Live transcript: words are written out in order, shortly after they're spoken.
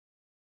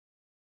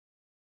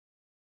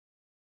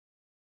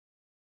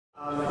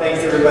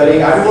Thanks,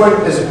 everybody. I'm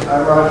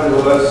Roger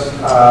Lewis,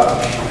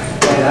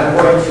 and I'm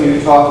going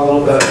to talk a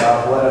little bit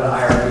about what an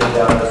IRB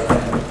does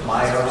and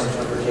my own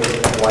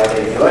interpretation of why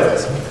they do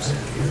it.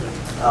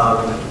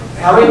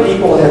 How many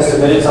people have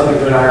submitted something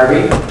to an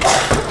IRB?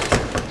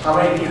 How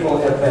many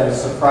people have been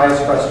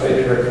surprised,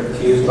 frustrated, or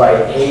confused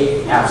by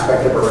any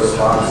aspect of a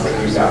response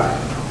that you got?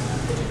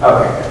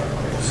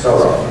 Okay, still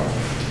wrong.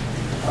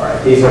 All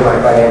right, these are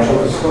my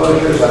financial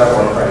disclosures. I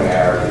don't work for any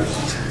IRBs.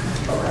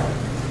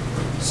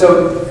 Okay.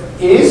 So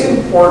it is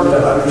important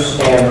to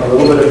understand a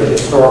little bit of the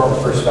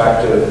historical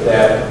perspective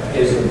that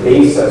is the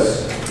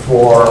basis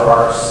for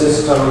our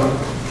system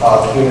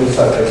of human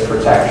subjects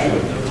protection,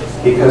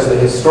 because the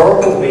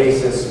historical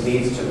basis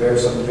leads to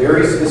some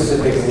very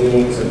specific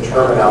meanings and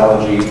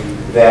terminology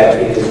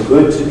that it is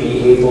good to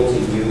be able to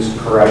use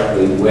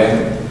correctly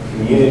when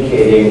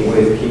communicating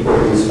with people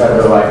who spend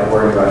their life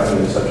worrying about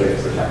human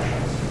subject protection.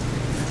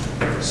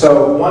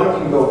 So one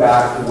can go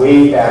back,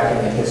 way back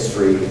in the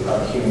history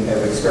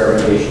of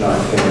experimentation on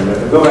humans. But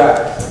if we go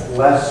back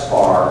less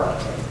far,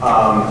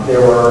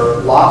 there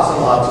were lots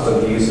and lots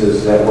of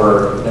abuses that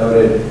were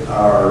noted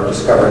or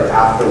discovered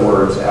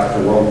afterwards,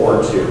 after World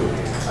War II.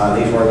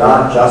 These were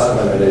not just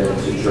limited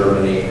to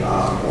Germany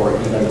or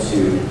even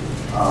to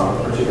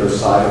a particular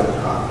side of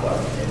the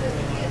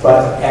conflict.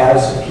 But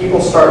as people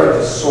started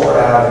to sort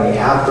out in the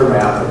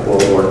aftermath of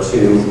World War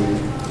II,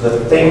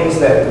 the things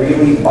that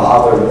really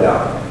bothered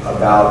them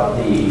about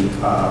the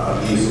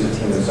abuses of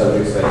human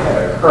subjects that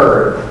had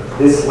occurred,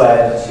 this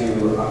led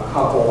to a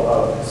couple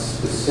of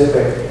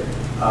specific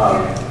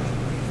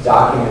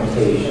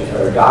documentation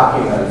or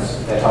documents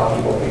that help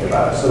people think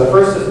about it. So the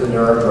first is the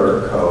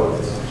Nuremberg Code,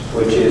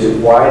 which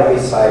is widely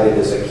cited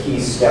as a key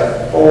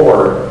step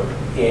forward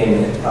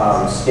in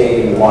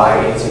stating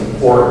why it's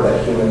important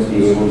that humans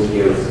be able to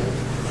give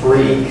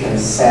free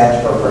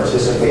consent for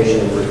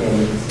participation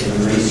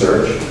in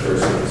research.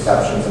 There's some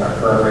exceptions in our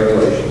current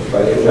regulations,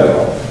 but in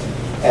general.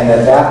 And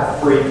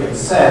that free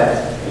consent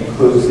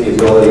includes the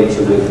ability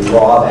to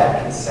withdraw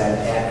that consent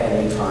at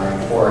any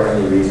time for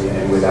any reason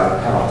and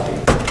without penalty.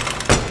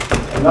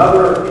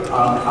 Another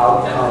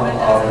outcome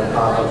of the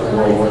conflict in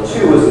World War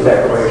II was the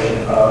Declaration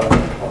of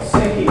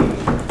Helsinki,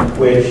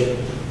 which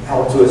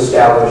helped to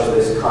establish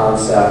this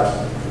concept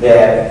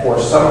that for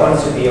someone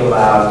to be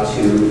allowed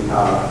to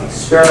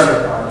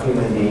experiment on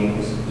human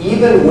beings,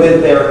 even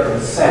with their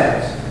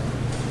consent,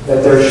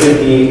 that there should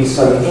be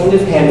some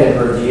independent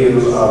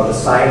review of the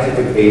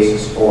scientific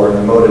basis for and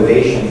the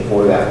motivation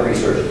for that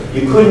research.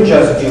 You couldn't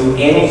just do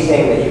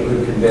anything that you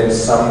could convince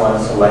someone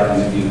to let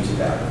you do to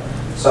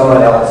them.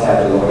 Someone else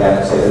had to look at it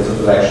and say this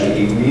was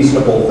actually a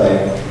reasonable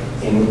thing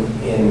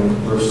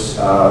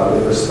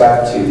with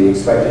respect to the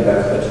expected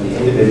benefit to the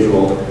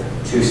individual,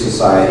 to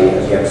society,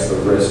 against the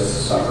risks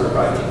suffered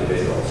by the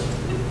individuals.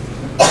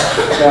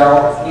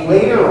 Now,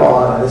 later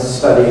on, this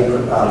study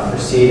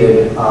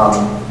proceeded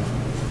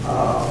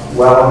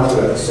well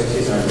into the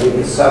 60s and I believe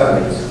the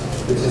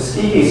 70s. The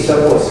Tuskegee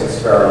syphilis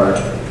experiment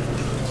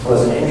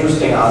was an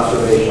interesting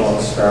observational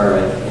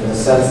experiment in the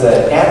sense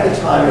that at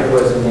the time it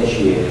was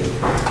initiated,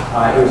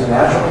 it was a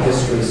natural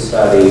history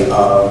study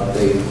of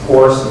the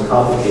course and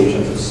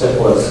complications of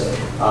syphilis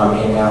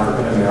in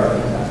African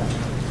American men.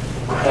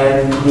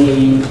 And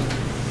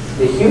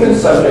the human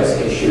subjects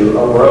issue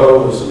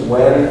arose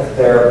when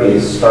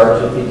therapies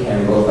started to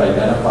become both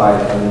identified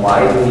and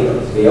widely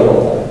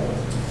available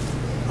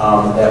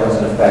that was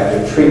an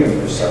effective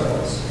treatment for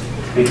syphilis.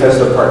 Because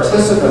the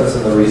participants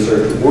in the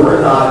research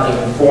were not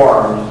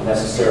informed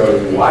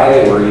necessarily why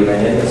they were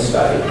even in the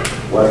study,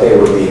 what they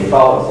were being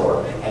followed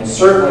for, and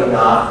certainly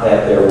not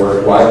that there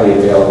were widely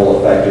available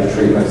effective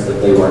treatments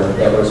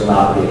that was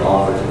not being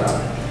offered to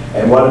them.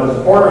 And one of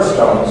the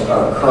cornerstones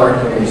of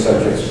current human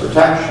subjects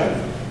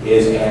protection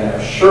is an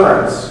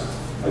assurance,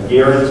 a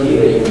guarantee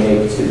that you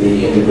make to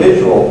the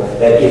individual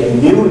that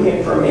if new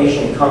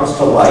information comes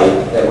to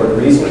light that would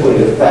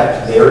reasonably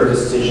affect their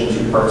decision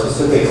to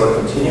participate or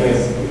continuing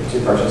to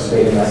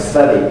participate in that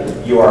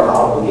study, you are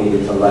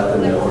obligated to let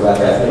them know about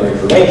that new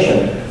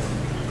information.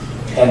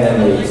 And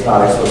then it's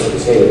not explicitly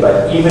stated,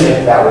 but even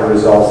if that would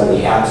result in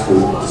the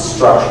absolute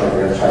destruction of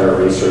your entire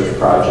research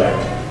project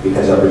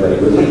because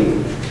everybody would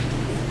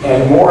leave.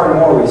 And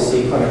more we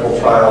see clinical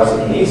trials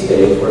in these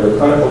days where the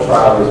clinical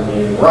trial is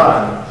being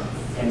run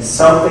and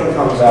something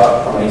comes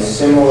out from a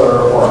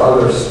similar or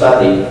other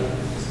study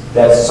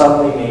that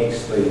suddenly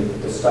makes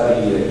the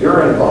study that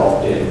you're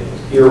involved in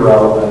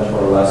irrelevant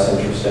or less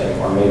interesting,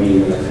 or maybe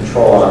even the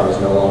control arm is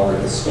no longer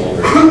the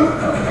standard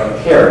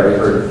of care. We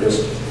heard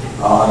just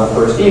on the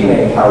first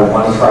evening how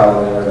one trial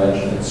of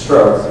intervention in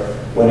stroke,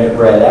 when it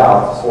read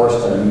out,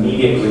 forced an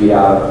immediate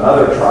readout of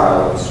another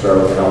trial in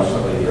stroke and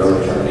ultimately the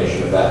early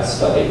termination of that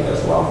study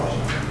as well.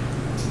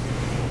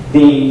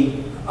 The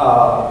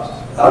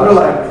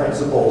underlying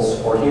principles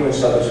for human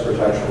subjects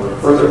protection were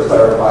further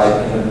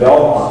clarified in the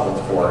Belmont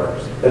report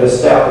that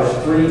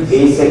established three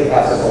basic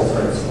ethical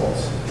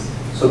principles.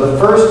 So the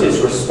first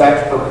is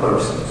respect for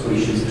persons.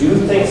 We should do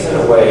things in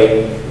a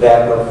way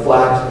that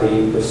reflect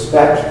the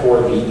respect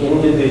for the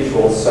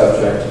individual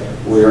subject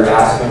we are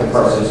asking to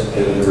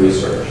participate in the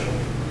research.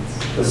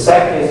 The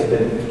second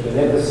is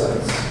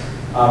beneficence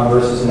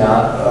versus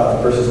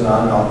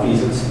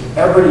non-malfeasance.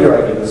 Every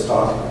year I give this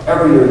talk.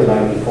 Every year the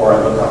night before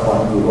I look up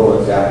on Google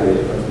exactly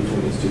the difference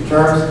between these two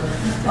terms.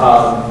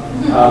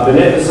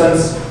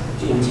 Beneficence,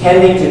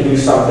 intending to do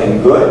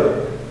something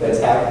good that's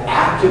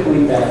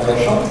actively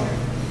beneficial,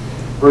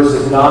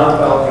 versus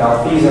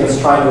non-malfeasance,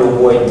 trying to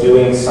avoid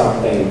doing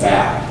something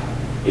bad.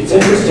 It's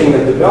interesting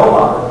that the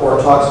Belmont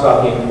report talks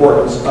about the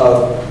importance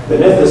of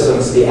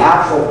beneficence, the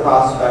actual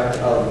prospect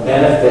of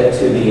benefit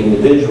to the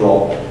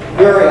individual.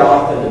 Very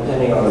often,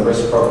 depending on the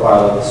risk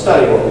profile of the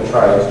study, what we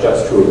try is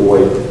just to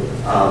avoid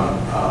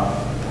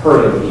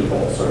hurting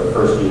people, sort of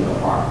first do no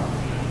harm.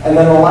 And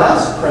then the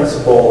last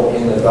principle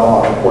in the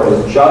Belmont report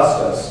is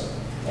justice.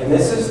 And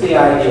this is the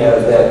idea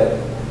that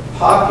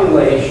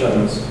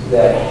populations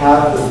that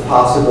have the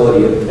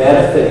possibility of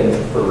benefiting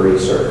from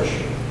research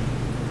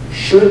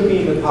should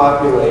be the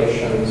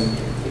populations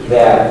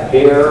that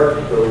bear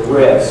the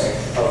risk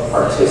of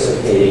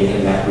participating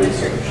in that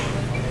research.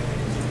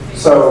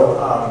 So,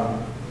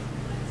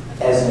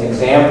 as an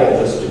example,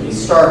 just to be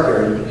stark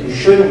here, you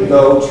shouldn't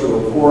go to a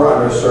poor,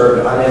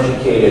 underserved,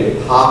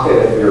 uneducated pocket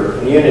of your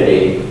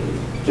community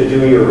to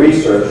do your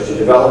research, to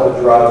develop a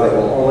drug that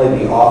will only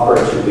be offered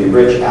to the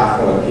rich,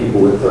 affluent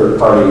people with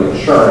third-party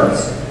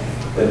insurance,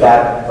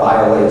 that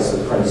violates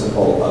the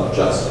principle of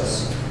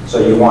justice. So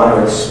you want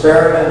to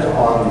experiment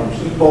on the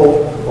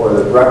people or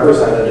the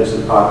representatives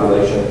of the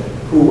population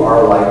who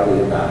are likely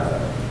to benefit.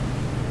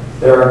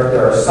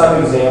 There are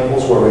some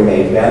examples where we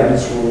may bend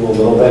this rule a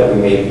little bit.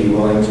 We may be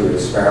willing to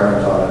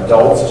experiment on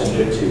adults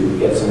to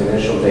get some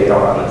initial data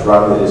on a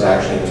drug that is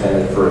actually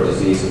intended for a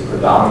disease that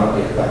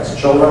predominantly affects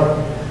children.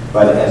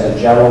 But as a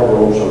general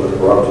rule, children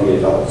grow up to be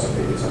adults, so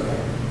it's okay.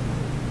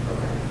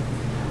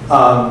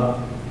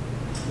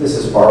 This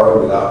is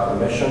borrowed without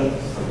permission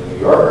from the New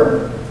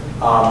Yorker.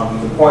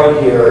 The point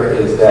here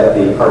is that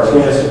the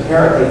cartoonist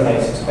apparently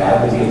thinks it's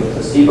bad to be in the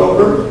placebo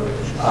group.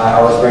 I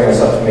always bring this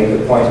up to make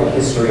the point that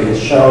history has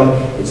shown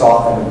it's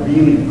often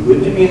really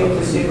good to be in the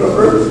placebo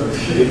group.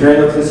 If you're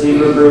in the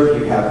placebo group,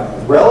 you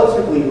have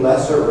relatively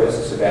lesser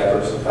risks of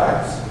adverse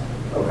effects,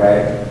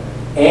 okay?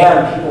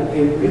 And people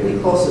pay really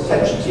close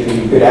attention to you.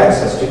 You get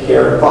access to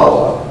care and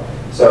follow-up.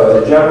 So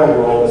as a general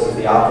rule, this is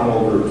the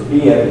optimal group to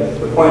be in.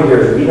 The point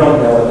here is we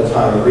don't know at the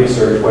time of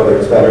research whether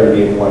it's better to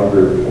be in one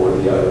group or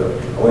the other.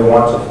 And we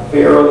want to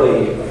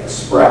fairly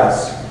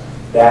express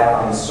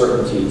that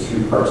uncertainty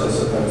to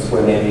participants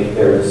when they make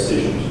their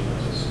decision to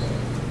participate.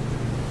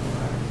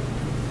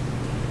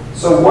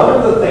 So one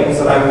of the things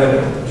that I'm going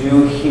to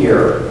do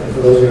here, and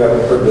for those of you who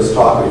haven't heard this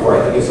talk before,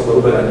 I think it's a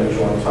little bit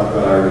unusual when we talk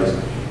about IRBs,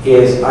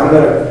 is I'm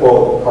going to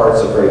quote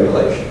parts of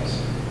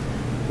regulations.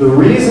 The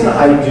reason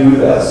I do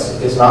this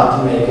is not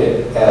to make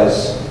it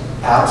as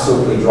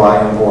absolutely dry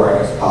and boring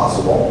as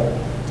possible,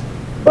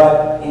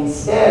 but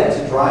instead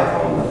to drive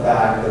home the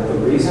fact that the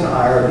reason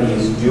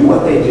IRBs do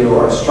what they do,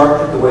 are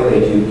structured the way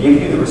they do,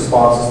 give you the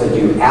responses they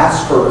do,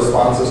 ask for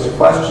responses to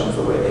questions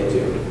the way they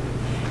do,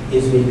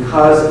 is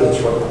because it's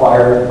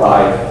required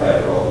by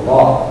federal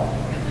law.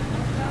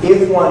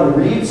 If one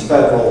reads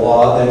federal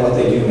law, then what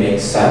they do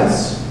makes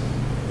sense.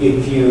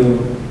 If you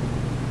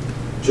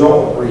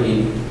don't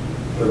read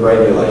the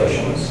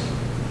regulations,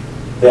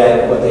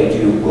 then what they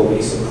do will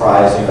be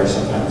surprising or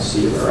sometimes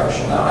see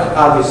irrational. Now,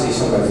 obviously,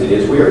 sometimes it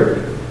is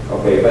weird,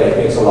 okay, but it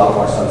makes a lot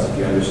more sense if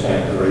you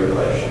understand the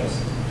regulations.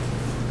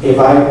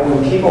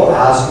 When people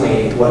ask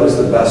me what is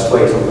the best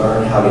way to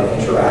learn how to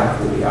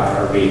interact with the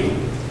IRB,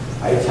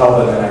 I tell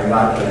them that I'm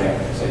not going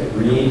to say,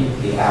 read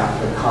the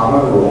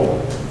common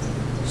rule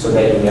so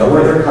that you know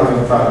where they're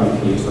coming from, you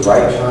can use the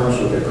right terms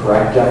with the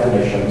correct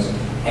definitions,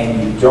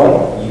 and you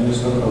don't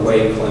use them the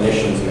way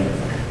clinicians make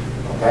them.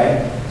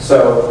 Okay?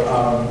 So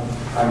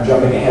I'm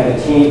jumping ahead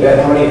a teeny bit.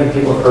 How many of you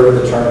people have heard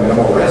of the term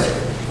minimal risk?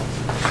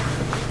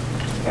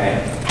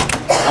 Okay.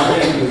 How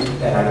many of you,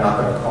 and I'm not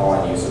going to call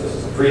on you, so this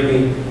is a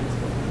freebie.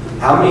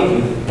 How many of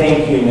you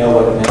think you know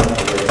what minimal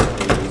risk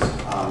means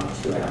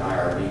to an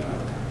IRB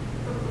member?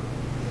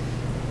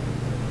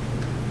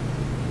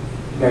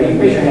 Now you can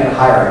raise your hand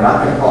higher. I'm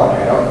not going to call on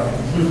you. I don't.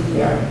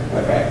 Yeah.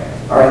 Okay.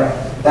 All right.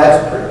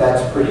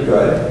 That's pretty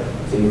good.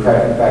 In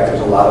fact, there's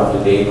a lot of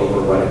debate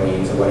over what it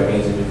means and what it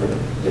means in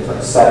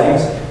different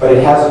settings, but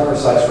it has a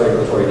precise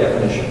regulatory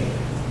definition.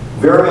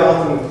 Very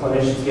often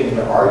clinicians get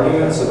into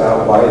arguments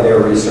about why their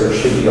research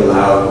should be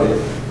allowed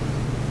with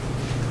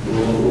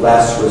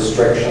less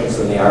restrictions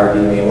than the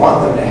IRB may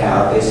want them to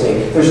have. They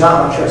say, there's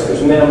not much risk,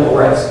 there's minimal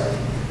risk.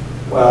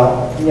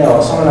 Well,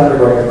 no, someone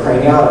undergoing a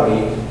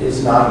craniotomy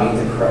does not meet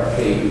the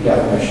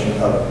definition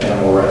of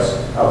minimal risk.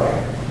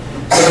 Okay.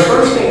 So the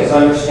first thing is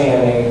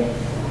understanding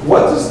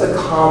what does the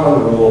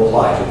common rule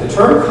apply to? The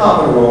term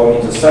common rule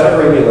means a set of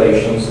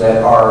regulations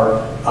that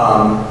are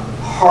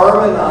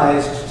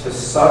harmonized to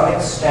some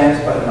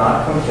extent, but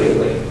not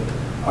completely,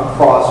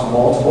 across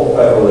multiple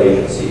federal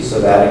agencies.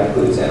 So that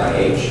includes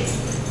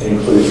NIH, it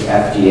includes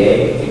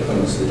FDA, it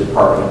includes the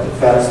Department of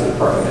Defense, the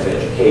Department of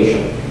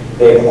Education.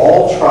 they've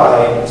all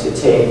tried to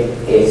take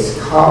a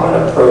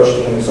common approach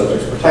to human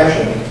subjects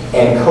protection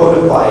and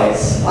codify it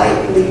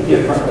slightly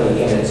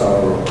differently in its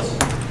own rules.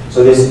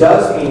 So this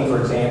does mean,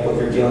 for example,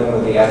 if you're dealing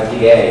with the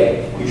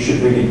FDA, you should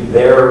read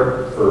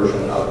their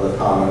version of the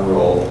common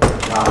rule,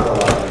 not rely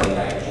on the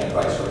NIH and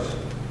vice versa.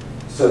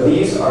 So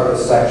these are the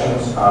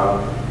sections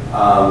from,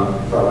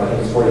 I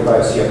think it's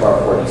 45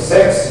 CFR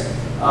 46.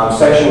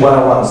 Section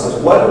 101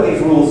 says, what do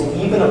these rules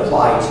even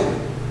apply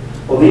to?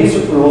 Well, these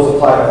rules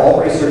apply to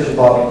all research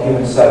involving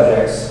human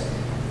subjects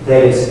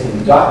that is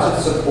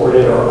conducted,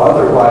 supported, or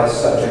otherwise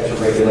subject to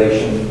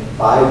regulation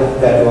by the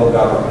federal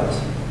government.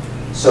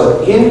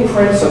 So in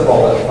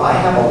principle, if I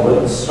have a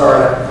little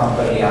startup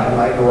company out of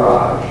my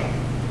garage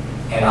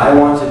and I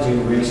want to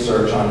do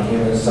research on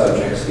human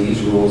subjects,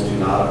 these rules do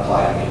not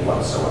apply to me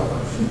whatsoever.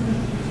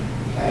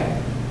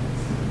 Okay?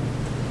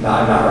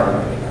 Now, I'm not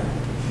recommending that.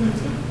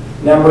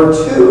 Number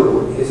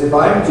two is if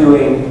I'm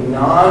doing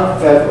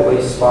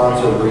non-federally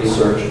sponsored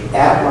research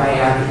at my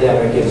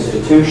academic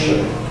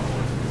institution,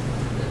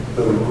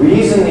 the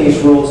reason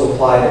these rules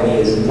apply to me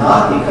is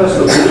not because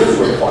the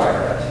rules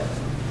require it.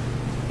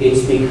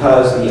 It's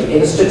because the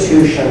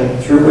institution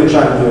through which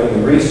I'm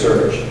doing the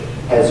research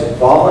has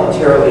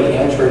voluntarily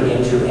entered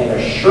into an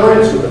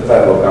assurance with the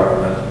federal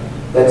government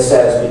that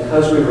says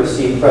because we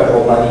receive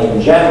federal money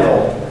in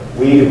general,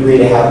 we agree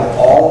to have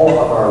all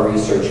of our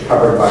research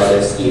covered by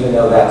this, even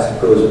though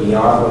that goes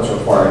beyond what's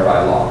required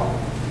by law.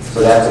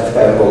 So that's a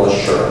federal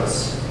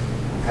assurance.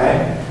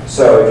 Okay?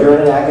 So if you're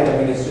in an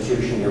academic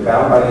institution, you're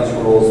bound by these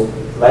rules,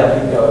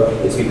 let you know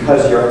it's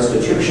because your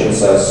institution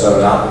says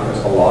so, not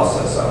because the law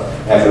says so.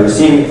 Now, if you're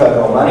receiving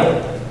federal money,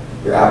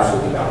 you're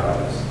absolutely bound by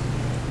this.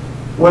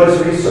 What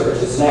is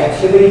research? It's an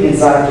activity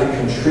designed to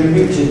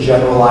contribute to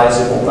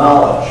generalizable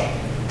knowledge.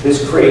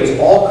 This creates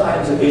all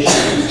kinds of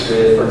issues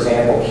with, for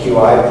example,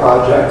 QI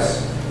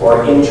projects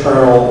or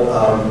internal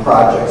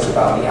projects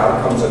about the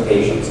outcomes of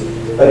patients.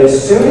 But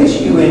as soon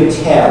as you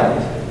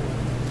intend,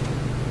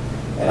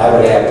 and I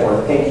would add,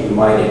 or think you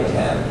might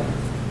intend,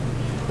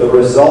 the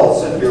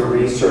results of your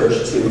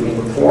research to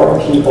inform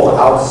people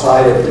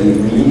outside of the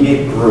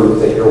immediate group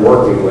that you're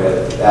working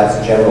with, that's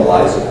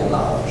generalizable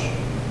knowledge.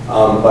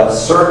 But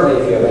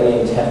certainly if you have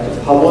any intent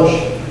to publish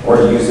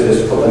or use it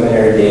as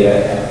preliminary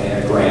data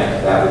in a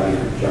grant, that would be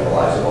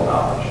generalizable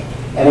knowledge.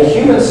 And a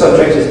human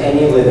subject is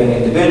any living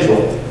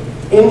individual.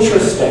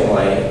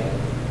 Interestingly,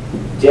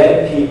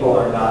 dead people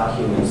are not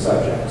human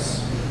subjects.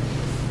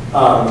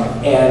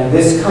 And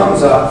this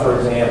comes up, for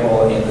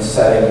example, in the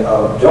setting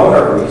of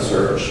donor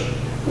research,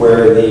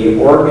 where the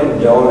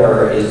organ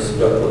donor is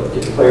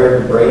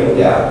declared brain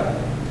dead.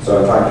 So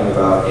I'm talking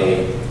about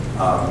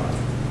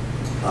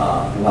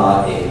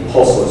not a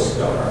pulseless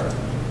donor,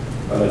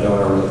 but a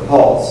donor with a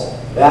pulse.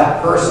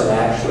 That person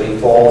actually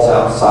falls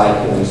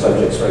outside human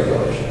subjects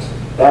regulations.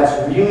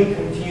 That's really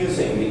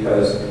confusing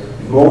because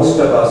most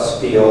of us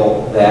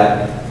feel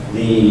that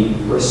the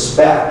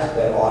respect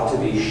that ought to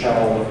be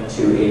shown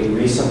to a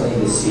recently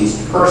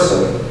deceased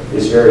person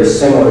is very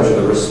similar to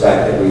the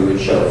respect that we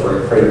would show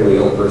for a critically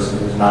ill person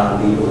who's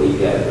not legally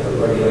dead, but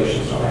the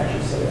regulations don't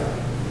actually say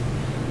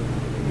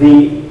that.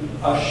 The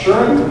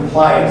assuring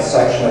compliance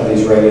section of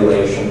these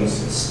regulations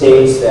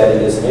states that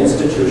it is an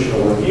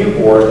institutional review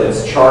board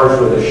that's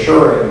charged with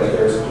assuring that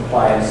there's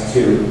compliance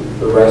to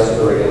the rest of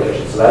the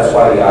regulations. So that's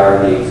why the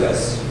IRB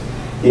exists.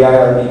 The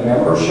IRB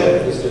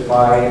membership is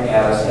defined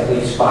as at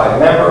least 5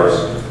 members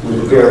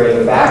with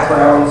varying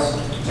backgrounds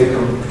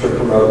to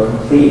promote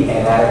complete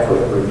and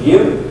adequate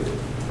review.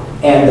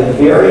 And the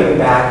varying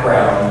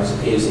backgrounds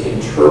is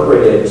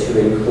interpreted to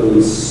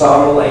include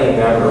some lay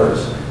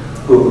members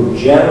who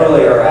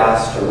generally are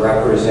asked to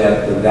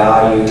represent the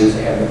values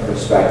and the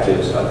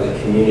perspectives of the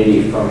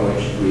community from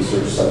which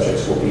research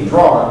subjects will be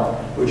drawn,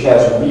 which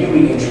has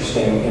really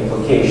interesting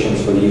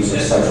implications for the use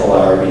of central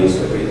IRBs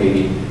that we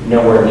maybe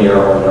nowhere near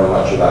or know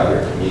much about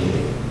your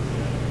community.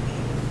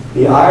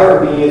 The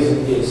IRB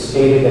is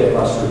stated that it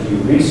must review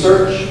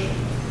research,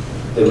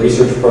 the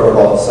research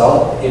protocol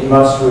itself. It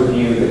must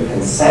review the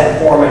consent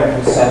form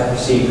and consent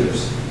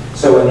procedures.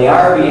 So when the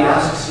IRB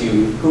asks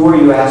you, who are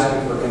you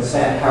asking for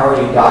consent, how are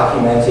you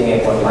documenting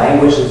it, what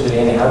language is it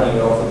in, how do you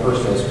know if the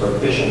person is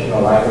proficient in the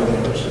language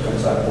in which the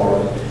consent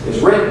form is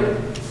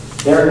written,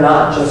 they're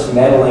not just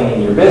meddling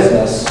in your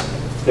business,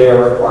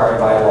 they're required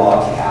by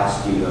law to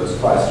ask you those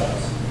questions.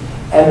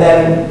 And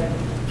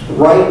then,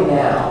 right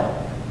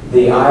now,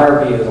 the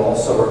IRB is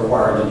also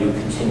required to do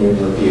continued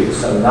review.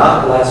 So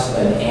not less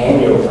than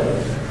annually,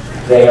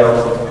 they are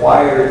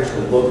required to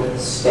look at the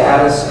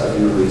status of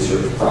your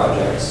research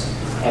projects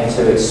and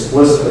to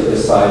explicitly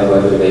decide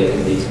whether they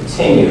can be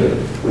continued,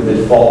 with the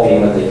default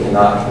being that they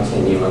cannot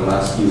continue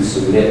unless you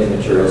submit the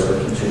materials for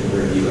continued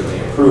review and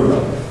they approve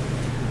them.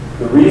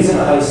 The reason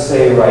I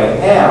say right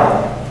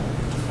now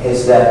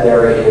is that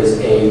there is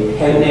a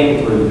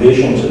pending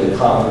revision to the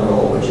Common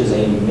Rule, which is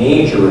a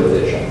major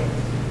revision.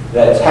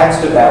 The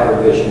text of that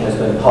revision has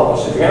been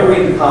published. If you're going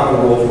to read the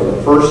Common Rule for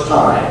the first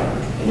time,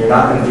 and you're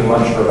not going to do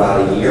much for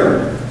about a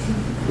year,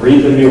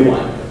 read the new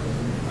one.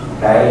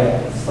 Okay?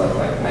 It's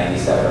like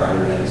 97 or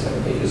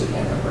 197 pages, I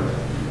can't remember.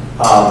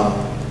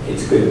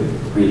 It's good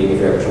reading if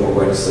you're having trouble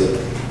going to sleep.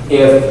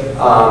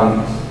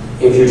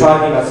 If you're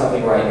talking about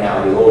something right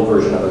now, the old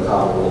version of the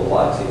common rule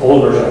applies. The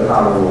old version of the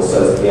common rule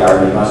says that the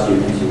IRB must do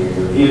continuing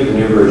review. The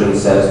new version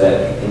says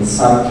that in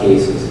some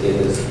cases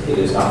it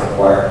is not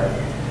required.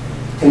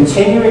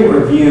 Continuing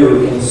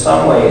review in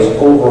some ways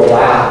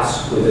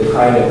overlaps with the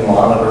kind of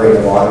monitoring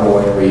of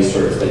ongoing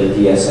research that a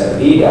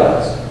DSMB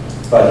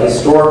does, but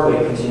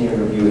historically continuing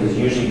review has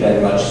usually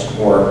been much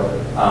more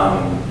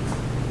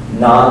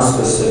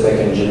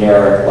non-specific and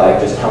generic, like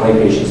just how many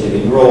patients have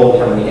enrolled,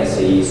 how many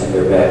SAEs have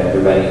there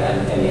been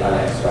any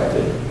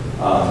unexpected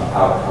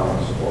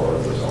outcomes or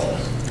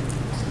results.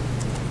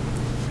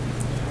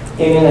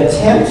 In an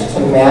attempt to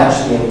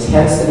match the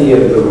intensity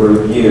of the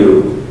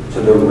review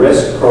to the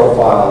risk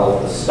profile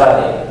of the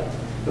study,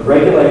 the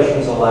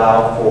regulations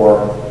allow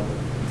for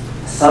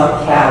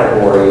some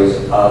categories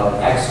of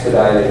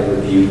expedited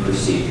review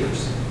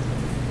procedures.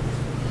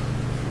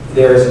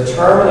 There is a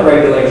term in the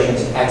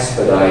regulations,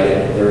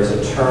 expedited. There is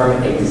a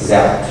term,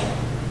 exempt.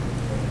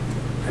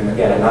 And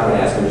again, I'm not going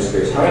to ask, I'm just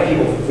curious. How many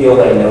people feel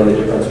they know the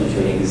difference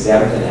between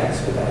exempt and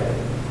expedited?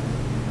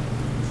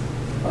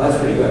 Well, that's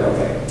pretty good,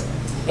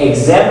 okay.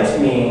 Exempt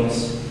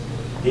means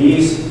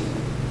these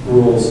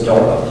rules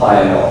don't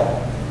apply at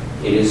all.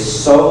 It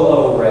is so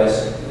low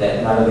risk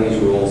that none of these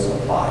rules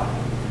apply.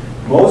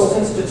 Most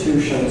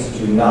institutions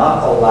do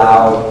not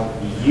allow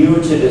you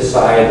to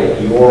decide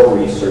that your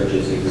research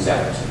is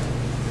exempt.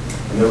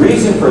 And the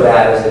reason for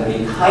that is it'd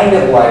be kind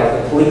of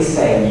like the police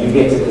saying you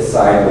get to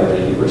decide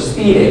whether you were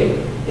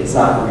speeding. It's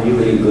not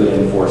really a good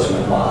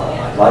enforcement model.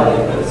 I like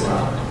it, but it's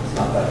not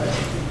that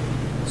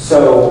good.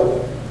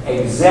 So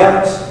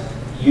exempt,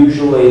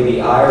 usually the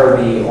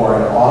IRB or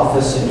an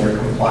office in your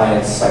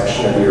compliance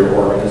section of your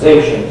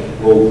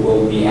organization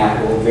will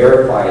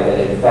verify that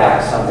in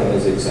fact something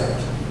is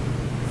exempt.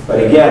 But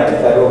again, the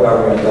federal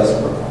government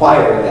doesn't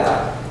require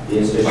that. The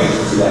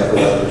institutions do that for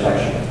that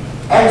protection.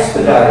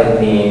 Expedited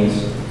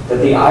means that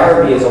the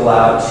IRB is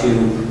allowed to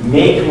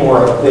make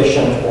more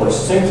efficient or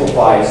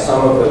simplify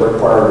some of the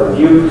required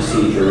review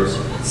procedures,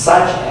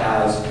 such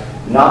as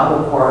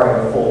not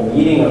requiring a full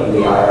meeting of the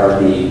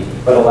IRB,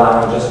 but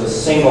allowing just a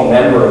single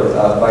member,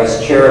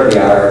 vice chair of the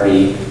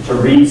IRB, to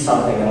read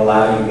something and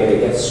allow you to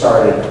get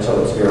started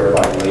until it's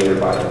verified later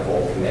by the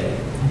full committee.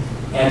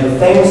 And the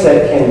things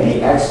that can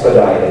be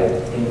expedited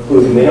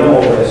include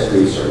minimal risk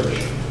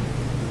research,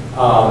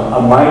 a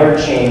minor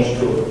change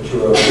to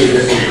a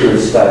previously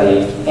approved study,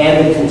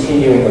 and the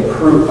continuing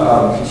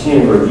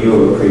review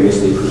of a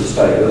previously approved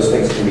study. Those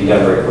things can be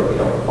done very quickly,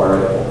 don't require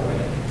the full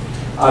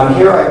committee.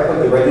 Here I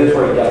put the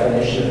regulatory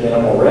definition of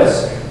minimal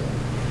risk.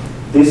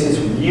 This is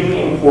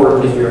really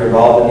important if you're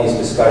involved in these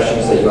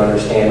discussions that you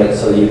understand it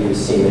so that you can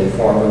seem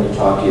informed when you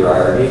talk to your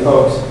IRB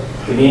folks.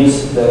 It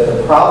means that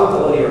the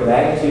probability or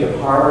magnitude of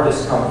harm or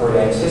discomfort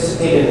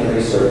anticipated in the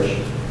research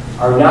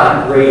are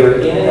not greater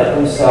in and of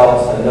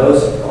themselves than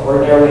those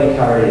ordinarily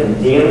encountered in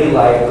daily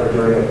life or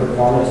during the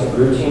performance of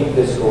routine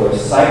physical or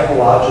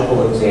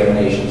psychological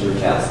examinations or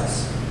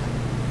tests.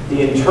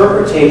 The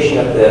interpretation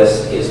of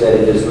this is that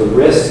it is the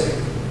risk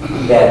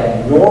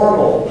that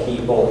normal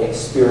people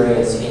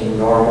experience in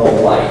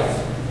normal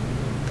life.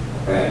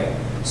 Okay?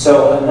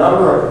 So a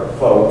number of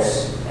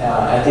folks,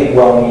 I think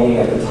well-meaning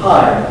at the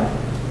time,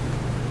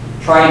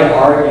 trying to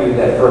argue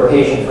that for a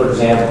patient, for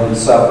example, who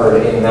suffered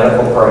a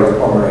medical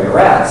cardiopulmonary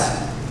arrest,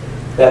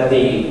 that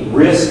the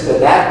risk that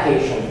that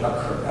patient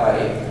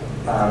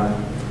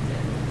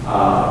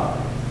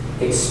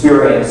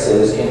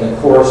experiences in the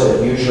course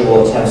of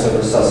usual attempts at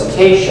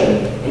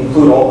resuscitation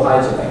include all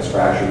kinds of things,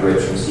 fractured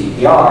ribs from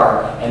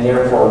CPR, and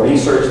therefore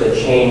research that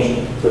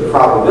changed the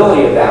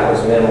probability of that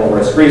was minimal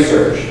risk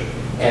research.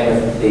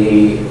 And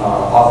the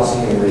Office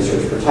of Human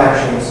Research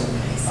Protections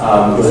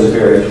was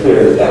very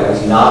clear that that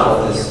was not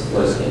what this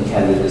was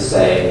intended to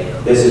say.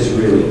 This is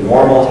really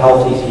normal,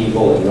 healthy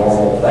people and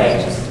normal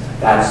things.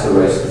 That's the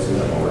risk, it's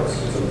minimal risk.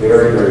 It's a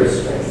very, very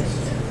strange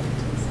standard.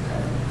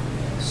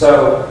 Okay.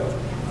 So,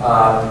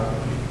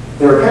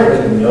 there are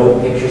apparently no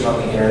pictures on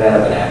the internet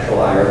of an actual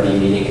IRB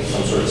meeting at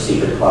some sort of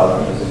secret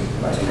club. This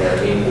is my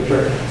IRB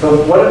picture.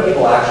 So what do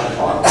people actually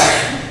talk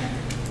about?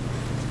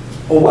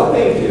 Well, what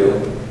they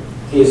do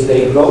is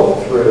they go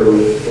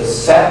through the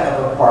set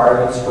of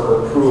requirements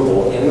for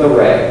approval in the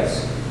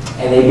regs,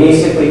 and they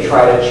basically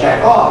try to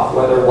check off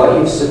whether what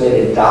you've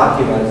submitted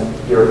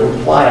documents your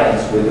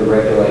compliance with the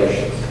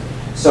regulations.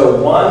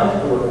 So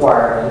one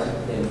requirement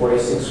in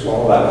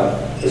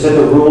 46.111 is that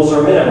the rules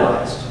are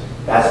minimized.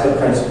 That's the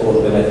principle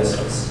of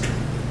beneficence.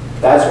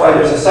 That's why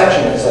there's a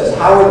section that says,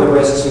 how are the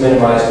risks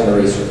minimized in the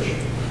research?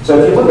 So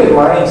if you look at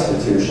my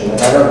institution,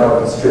 and I don't know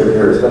if it's true of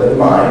yours, but in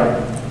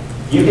mine,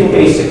 you can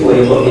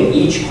basically look at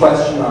each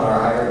question on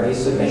our IRB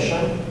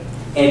submission,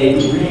 and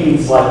it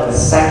reads like the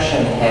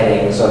section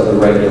headings of the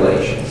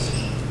regulations.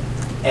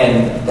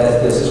 And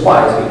this is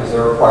wise, because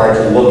they're required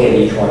to look at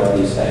each one of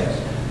these things.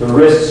 The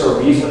risks are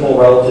reasonable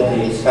relative to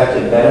the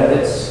expected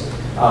benefits,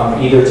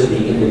 either to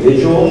the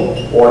individual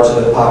or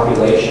to the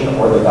population,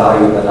 or the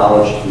value of the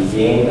knowledge to be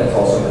gained. That's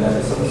also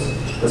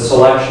beneficence. The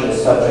selection of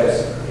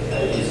subjects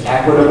is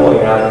equitable.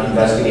 You're not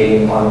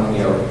investigating on,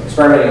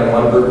 experimenting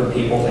on one group of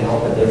people to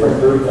help a different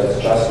group.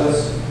 That's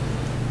justice.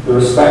 The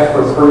respect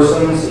for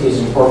persons is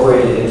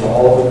incorporated into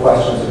all of the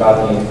questions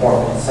about the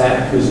informed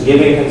consent. Who's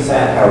giving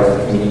consent? How is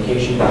the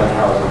communication done?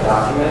 How is it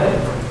documented?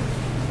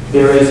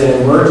 There is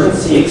an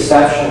emergency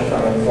exception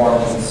from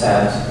informed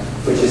consent,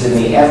 which is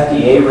in the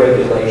FDA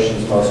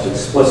regulations most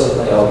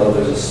explicitly, although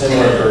there's a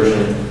similar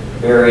version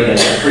buried in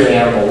a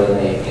preamble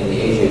in the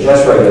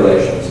HHS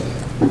regulations,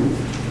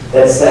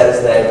 that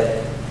says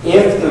that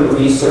if the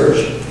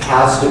research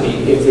has to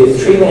be, if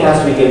the treatment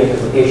has to be given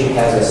because the patient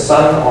has a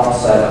sudden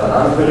onset of an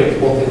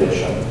unpredictable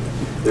condition,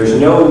 there's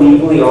no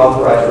legally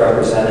authorized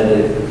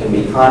representative who can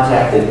be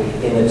contacted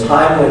in the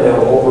time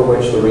window over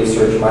which the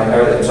research might,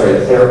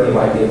 the therapy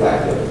might be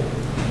effective.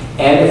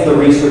 And if the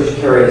research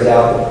carries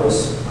out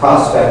the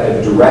prospect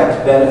of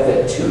direct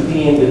benefit to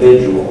the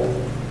individual,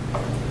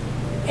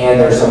 and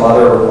there's some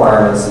other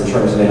requirements in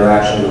terms of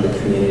interaction with the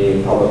community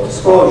and public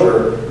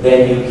disclosure,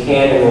 then you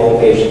can enroll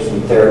patients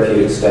in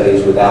therapeutic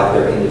studies without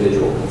their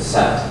individual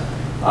consent.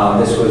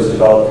 This was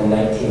developed in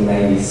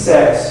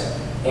 1996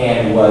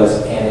 and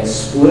was an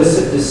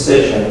explicit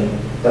decision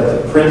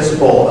that the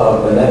principle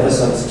of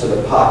beneficence to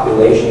the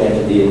population and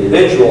to the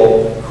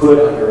individual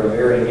could, under a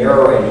very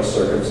narrow range of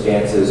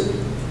circumstances,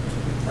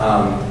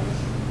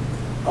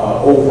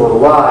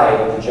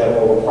 override the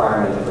general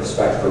requirement of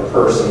respect for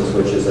persons,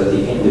 which is that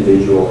the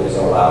individual is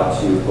allowed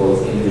to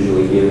both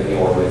individually give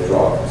or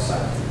withdraw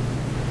consent.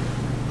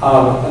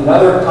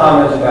 Another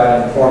comment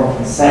about informed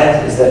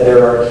consent is that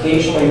there are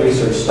occasionally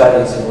research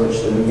studies in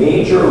which the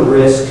major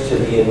risk to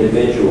the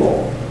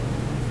individual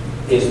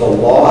is the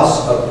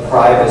loss of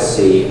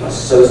privacy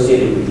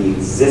associated with the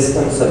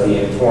existence of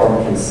the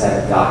informed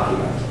consent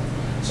document.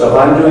 So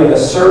if I'm doing a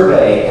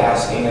survey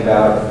asking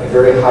about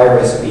very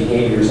high-risk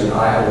behaviors in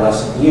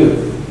adolescent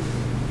youth,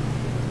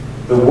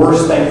 the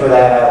worst thing for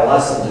that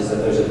adolescent is that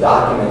there's a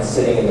document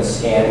sitting in the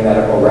scanned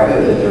medical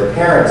record that their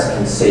parents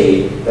can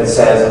see that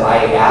says,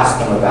 I asked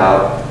them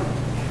about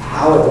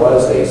how it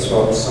was they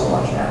smoked so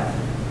much meth,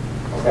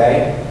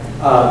 okay?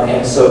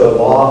 And so the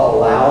law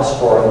allows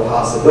for the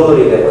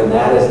possibility that when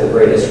that is the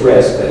greatest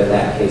risk, that in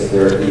that case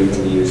you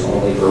can use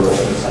only verbal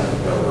consent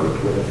with no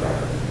written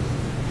record.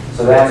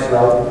 So that's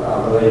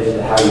related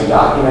to how you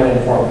document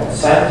informed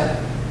consent.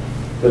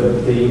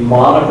 The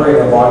monitoring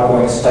of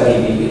ongoing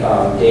study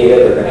data,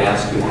 they're going to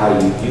ask you how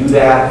you do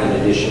that in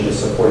addition to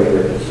supporting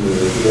their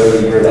continued review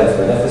every year. That's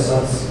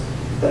beneficence.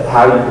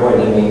 How you're going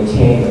to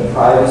maintain the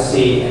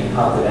privacy and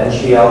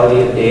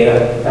confidentiality of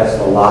data. That's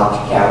the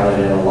locked cabinet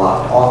in a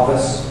locked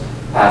office.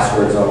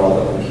 Passwords on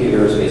all the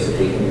computers,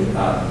 basically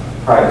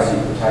privacy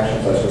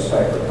protections, that's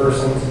respect for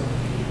persons.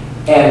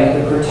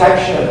 And the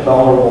protection of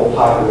vulnerable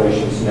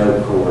populations,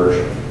 no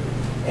coercion.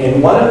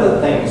 And one of the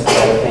things that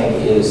I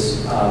think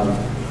is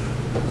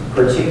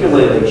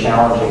particularly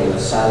challenging in the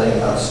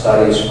setting of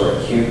studies for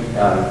acute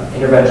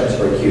interventions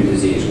for acute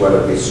disease,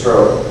 whether it be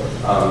stroke,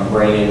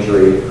 brain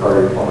injury,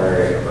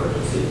 cardiopulmonary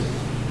emergencies,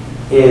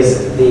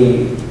 is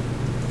the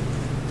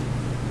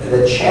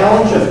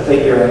challenge of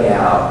figuring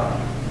out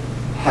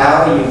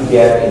how you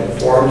get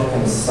informed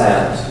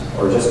consent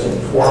or just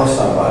inform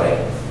somebody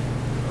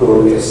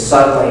who is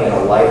suddenly in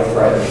a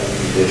life-threatening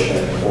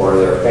condition or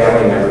their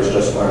family members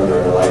just learned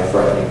they're in a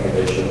life-threatening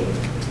condition.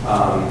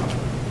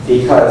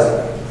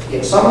 Because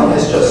if someone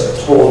has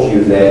just told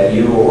you that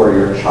you or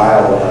your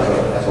child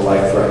has a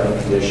life-threatening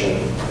condition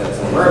that's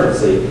an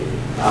emergency,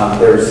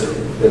 there's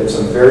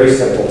some very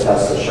simple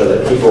tests that show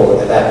that people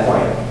at that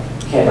point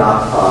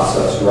cannot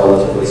process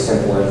relatively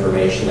simple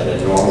information in a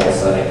normal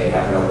setting. They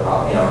have no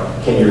problem.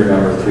 Can you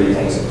remember 3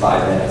 things in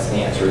 5 minutes? And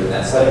the answer in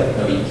that setting,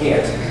 no, you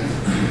can't.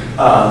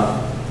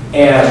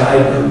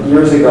 And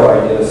years ago, I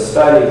did a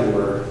study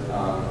where,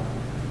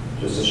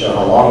 just to show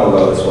how long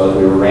ago this was,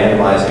 we were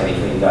randomizing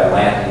between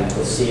Dilantin and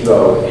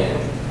placebo in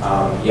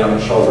young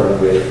children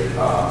with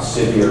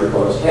severe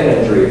closed head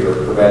injury for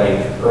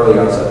preventing early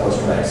onset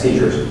post-traumatic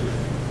seizures.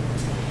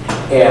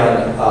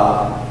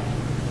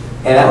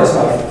 And that was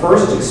my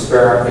first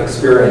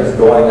experience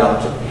going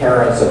up to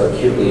parents of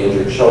acutely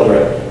injured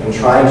children and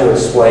trying to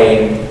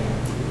explain,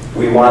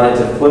 we wanted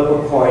to flip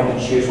a coin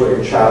to choose what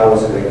your child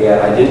was going to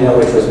get. I didn't know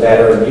which was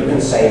better, and you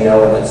can say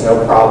no, and it's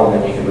no problem,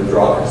 and you can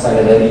withdraw consent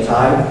at any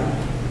time.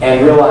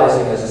 And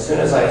realizing as soon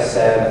as I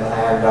said,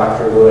 I am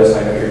Dr. Lewis,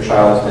 I know your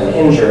child's been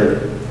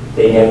injured,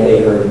 they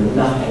heard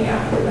nothing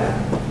after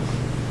that.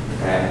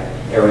 Okay?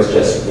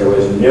 There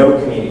was no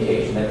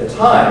communication. At the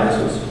time,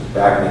 this was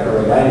back in the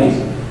early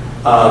 90s,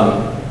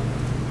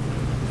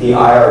 the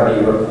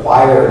IRB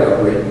required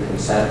a written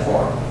consent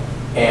form.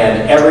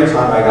 And every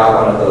time I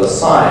got one of those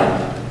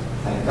signed,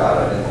 thank God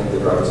I didn't think the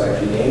drug was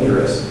actually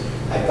dangerous,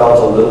 I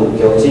felt a little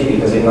guilty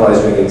because even though I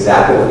was doing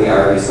exactly what the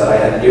IRB said I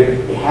had to do,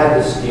 it had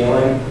this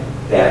feeling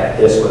that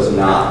this was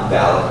not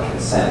valid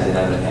consent in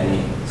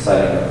any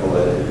setting of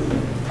validity.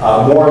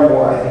 More and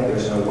more, I think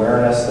there's an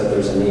awareness that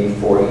there's a need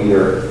for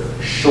either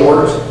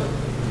short,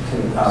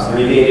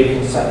 abbreviated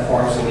consent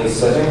forms in these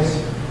settings,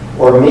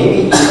 or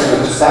maybe even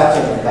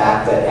accepting the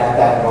fact that at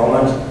that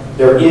moment,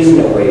 there is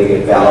no way to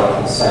get valid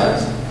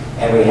consent,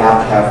 and we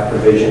have to have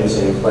provisions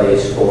in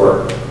place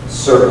for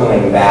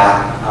circling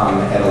back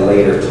at a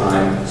later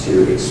time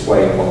to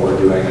explain what we're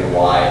doing and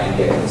why, and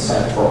get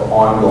consent for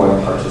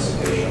ongoing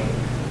participation.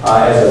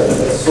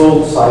 As a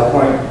little side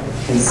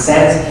point,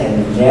 consent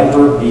can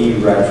never be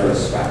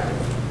retrospective.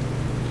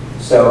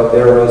 So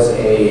there was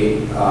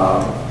a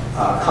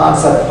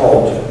concept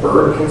called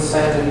deferred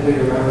consent.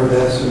 Anybody remember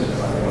this?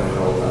 Anyone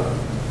old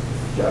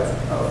enough?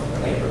 Jeff? Oh, the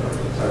neighbor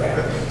remembers. Okay.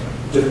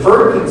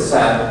 Deferred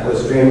consent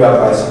was dreamed up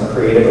by some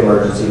creative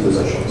emergency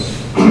physicians.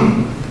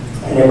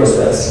 And it was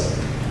this: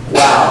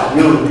 wow,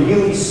 you're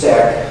really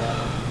sick.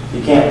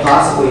 You can't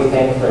possibly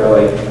think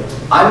clearly.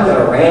 I'm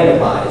going to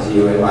randomize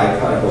you in my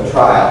clinical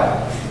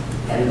trial.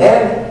 And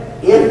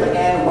then, if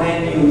and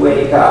when you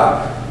wake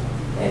up,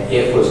 and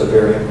if was a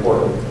very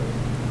important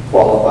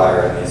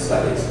qualifier in these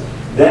studies,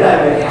 then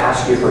I'm going to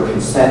ask you for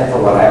consent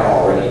for what I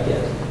already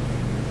did.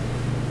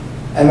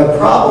 And the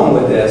problem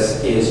with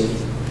this is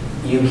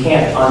you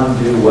can't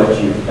undo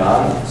what you've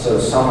done, so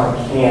someone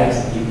can't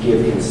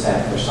give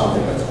consent for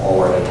something that's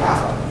already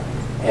happened.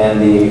 And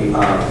the,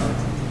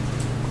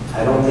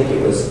 I don't think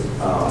it was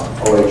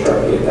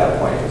OHRP at that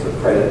point, it was the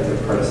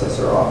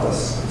predecessor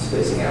office, I'm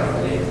spacing out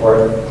on the name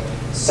for it,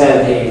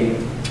 sent a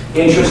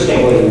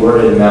interestingly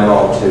worded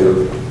memo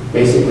to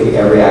basically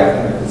every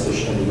academic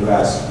physician in the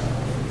US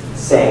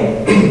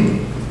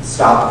saying,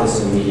 stop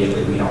this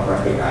immediately, we don't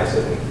recognize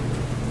it.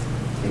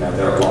 You know,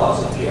 there are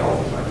laws in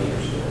jail, you might be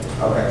interested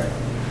in. Okay.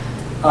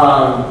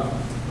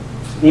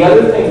 The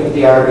other thing that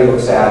the IRB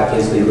looks at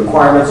is the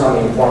requirements on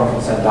the informed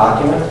consent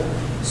document.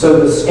 So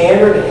the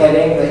standard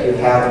heading that you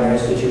have in your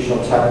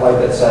institutional template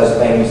that says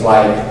things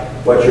like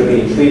what you're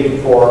being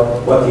treated for,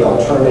 what the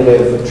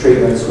alternative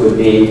treatments would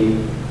be,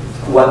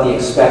 what the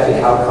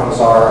expected outcomes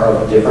are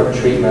of different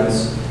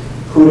treatments,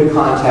 who to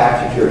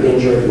contact if you're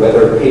injured,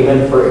 whether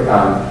payment for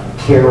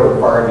care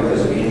required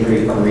because of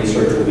injury from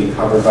research will be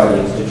covered by the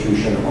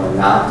institution or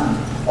not.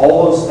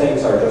 All those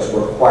things are just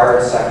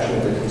required section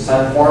of the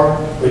consent form,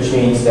 which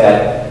means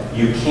that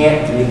you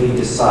can't really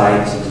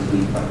decide to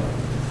delete them.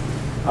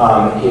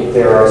 If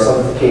there are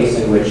some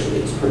cases in which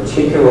it's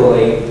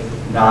particularly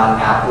not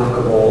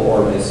applicable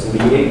or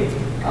misleading,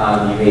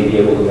 you may be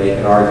able to make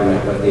an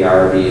argument, but the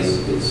IRB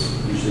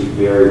is usually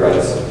very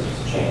reticent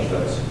to change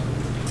those.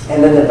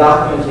 And then the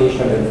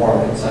documentation of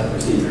informed consent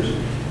procedures.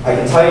 I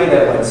can tell you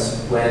that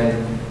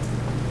when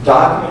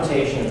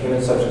documentation of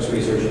human subjects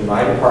research in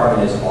my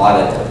department is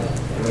audited,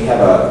 and we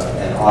have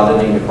an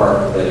auditing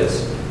department that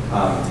is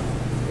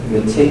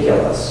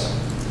meticulous,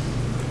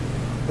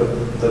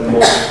 the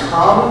most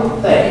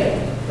common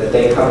thing that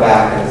they come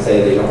back and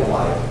say they don't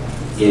like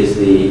is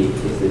the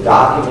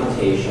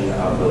documentation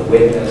of the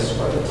witness,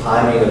 or the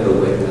timing of the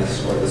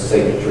witness, or the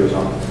signatures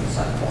on the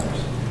consent forms.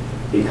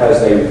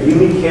 Because they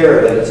really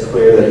care that it's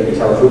clear that you can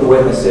tell who the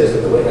witness is,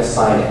 that the witness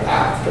signed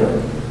after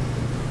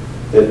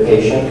the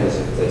patient, because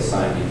if they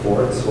signed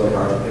before, it's really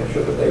hard to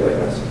picture that they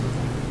witnessed.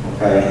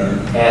 Okay?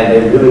 And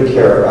they really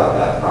care about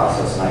that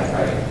process, and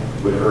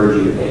I would urge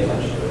you to pay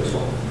attention to it as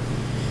well.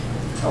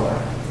 Okay.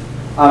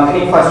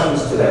 Any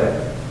questions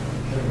today?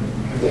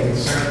 Can the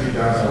consent be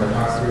done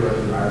electronically, like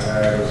an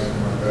iPad or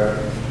something like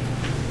that?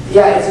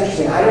 Yeah, it's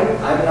interesting.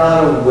 I'm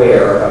not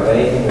aware of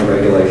anything in the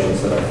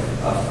regulations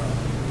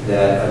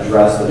that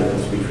address the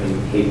difference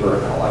between paper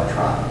and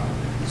electronic.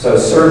 So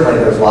certainly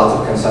there's lots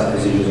of consent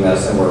procedures in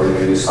medicine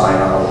where you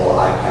sign on a little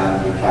iPad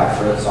and you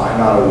capture it. So I'm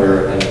not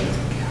aware of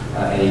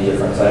any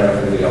difference. I don't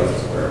know if anybody else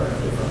is aware of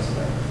any difference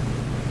there.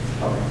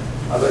 Okay.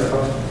 Other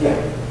questions? Yeah.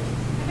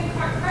 I think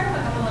part of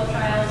a couple of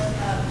trials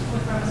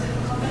with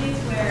pharmaceutical companies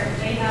where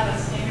they have a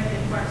standard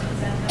informed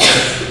consent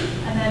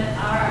document, and then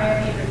our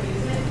IRB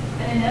reviews it,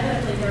 and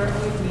inevitably there are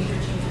always major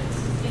changes.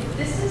 If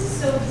this is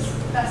so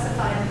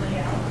specified in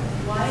layout,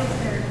 why is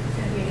there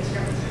going to be a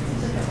discrepancy? It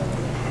seems like a whole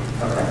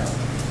thing. Okay.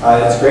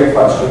 That's a great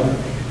question.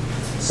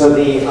 So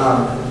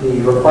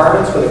the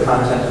requirements for the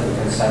content of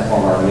the consent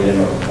form are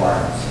minimum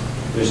requirements.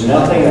 There's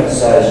nothing that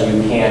says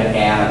you can't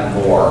add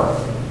more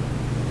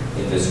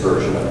in this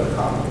version of the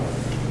common.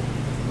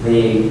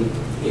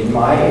 In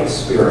my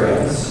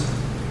experience,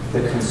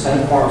 the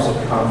consent forms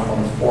that come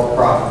from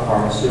for-profit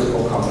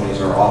pharmaceutical companies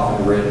are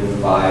often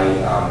written by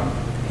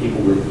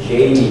people with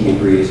JD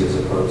degrees as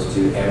opposed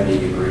to MD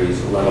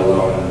degrees, let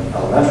alone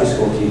elementary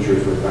school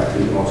teachers, which might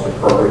be the most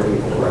appropriate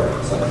people to write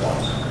consent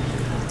forms.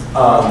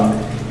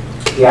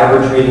 The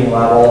average reading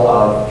level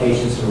of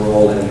patients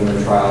enrolled in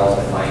human trials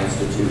at my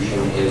institution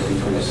is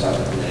between the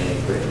 7th and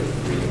 8th grade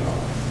reading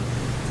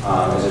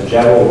level. As a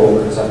general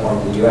rule, consent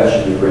forms in the U.S.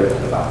 should be written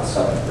at about the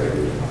 7th grade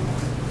reading level.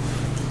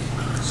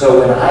 So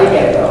when I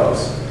get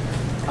those,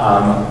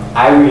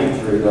 I read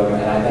through them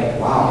and I think,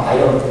 wow, I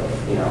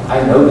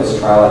know this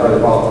trial, I've read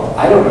it all,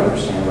 I don't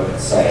understand what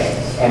it's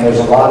saying. And there's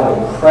a lot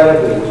of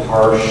incredibly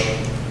harsh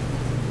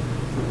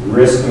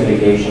risk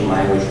mitigation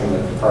language from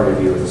the part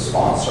of you as a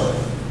sponsor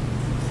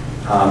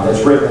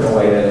that's written in a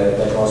way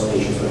that most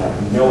patients would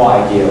have no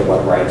idea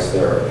what rights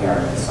they're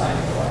apparently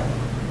signing away.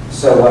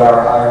 So what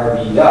our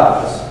IRB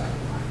does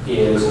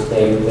is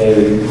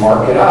they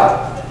mark it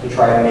up to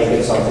try to make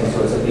it something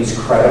so it's at least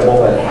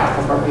credible that half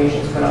of our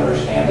patients can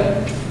understand it.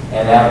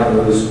 And that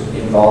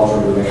involves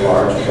removing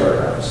large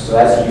paragraphs. So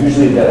that's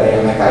usually the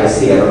dynamic I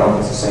see. I don't know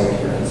if it's the same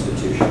at your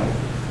institution.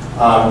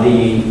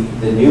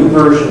 The new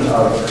version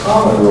of the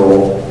Common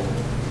Rule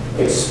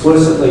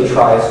explicitly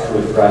tries to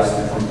address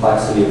the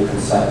complexity of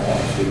consent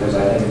forms, because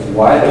I think it's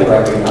widely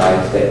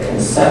recognized that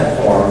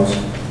consent forms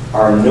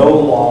are no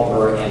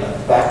longer an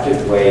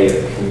effective way of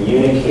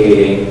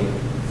communicating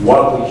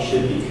what we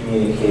should be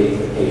communicating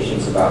to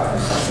patients about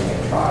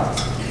consenting in trials.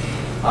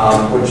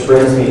 Which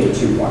brings me to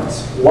 2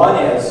 points. One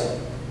is,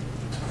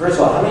 first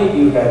of all, how many of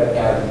you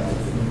have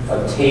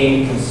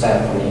obtained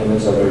consent from the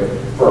image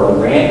for a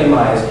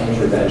randomized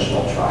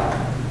interventional trial?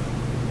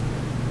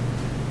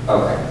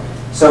 Okay.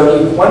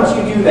 So once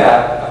you do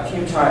that a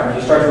few times,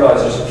 you start to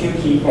realize there's a few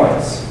key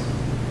points.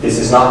 This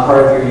is not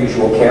part of your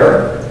usual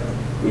care.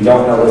 We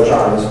don't know which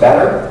arm is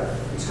better.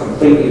 It's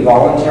completely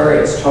voluntary.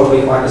 It's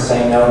totally fine to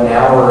say no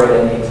now or at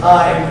any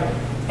time,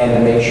 and to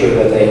make sure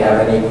that they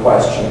have any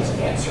questions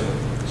answered.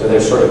 So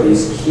there's sort of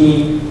these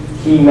key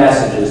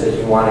messages that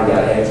you want to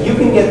get. And if you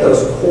can get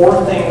those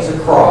core things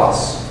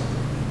across,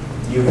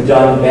 you've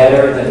done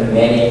better than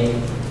many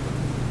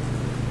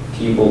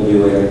people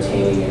do in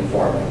obtaining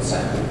informed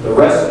consent. The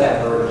rest of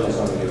that version is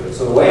going to do it.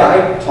 So the way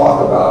I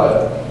talk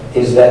about it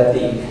is that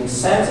the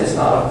consent is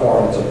not a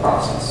form, it's a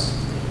process.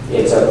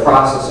 It's a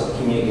process of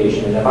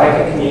communication. And if I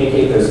can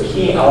communicate those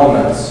key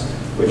elements,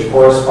 which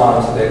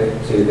correspond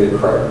to the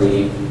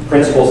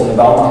principles in the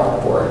Belmont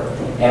Report,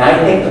 and I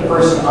think the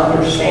person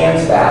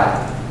understands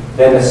that,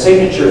 then the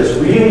signature is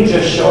really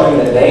just showing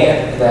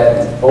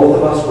that both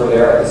of us were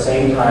there at the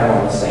same time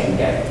on the same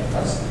day.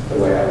 That's the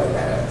way I look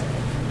at it.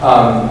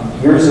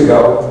 Years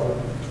ago,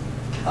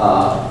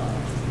 a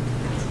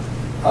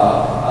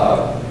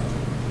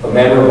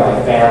member of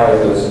my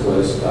family was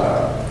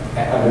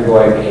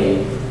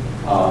undergoing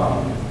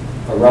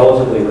a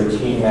relatively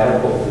routine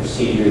medical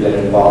procedure that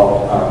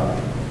involved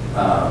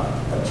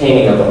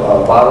obtaining a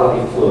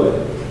bodily fluid.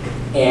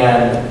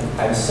 And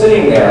I'm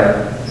sitting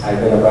there. I've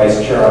been a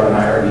vice chair of an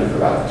IRB for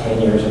about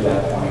 10 years at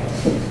that point.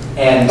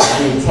 And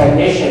the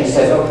technician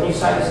says, "Oh, can you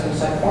sign this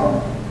consent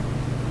form?"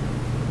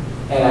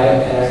 And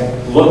I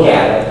look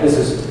at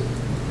it.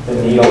 The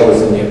needle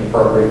was in the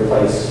appropriate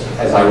place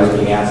as I was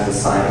being asked to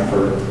sign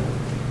for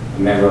a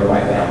member of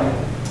my family.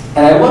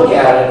 And I look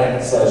at it and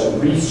it says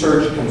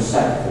research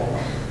consent form.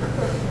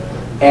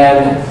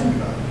 And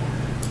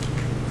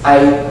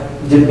I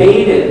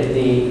debated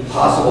the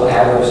possible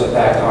adverse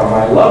effect on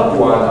my loved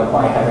one of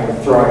my having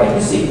thrown a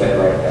hissy fit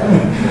right there.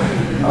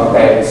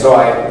 Okay, so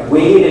I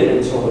waited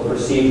until the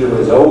procedure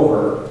was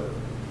over,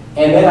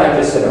 and then I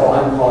just said, "Oh,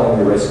 I'm calling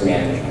the risk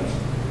management."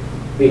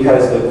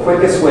 Because the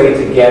quickest way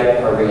to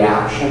get a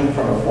reaction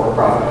from a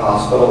for-profit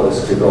hospital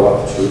is to go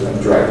up to them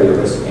directly to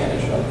risk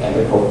management, and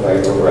to quote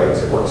federal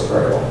regs, it works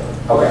very well.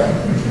 Okay.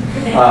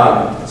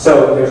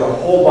 So there's a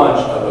whole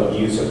bunch of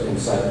abuse of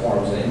consent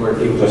forms where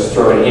people just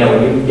throw it,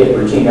 when you get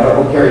routine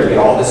medical care, you get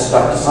all this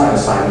stuff to sign,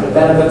 assignment of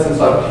benefits and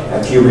stuff,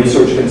 a few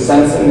research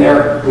consents in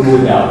there,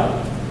 remove now.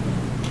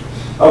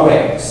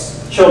 Okay,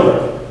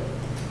 children.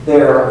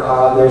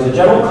 There's a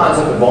general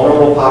concept of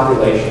vulnerable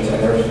populations,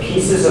 and there's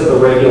pieces of the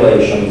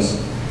regulations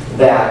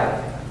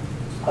that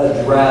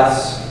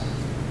address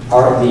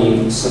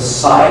the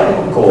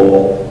societal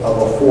goal of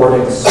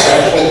affording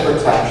special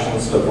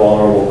protections to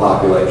vulnerable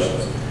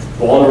populations.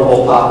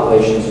 Vulnerable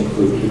populations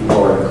include people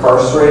who are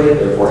incarcerated,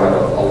 therefore have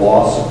a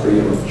loss of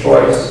freedom of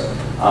choice,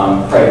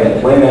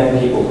 pregnant women,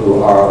 people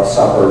who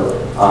suffer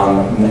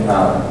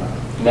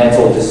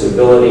mental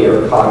disability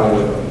or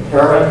cognitive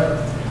impairment,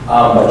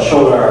 but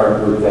children are a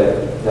group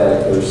that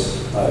there's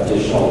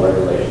additional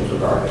regulations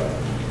regarding.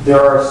 There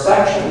are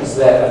sections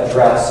that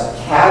address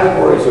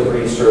categories of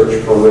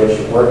research for which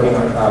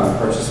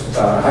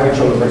having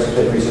children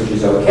participate in research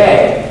is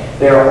okay.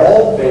 They're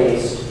all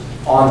based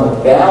on the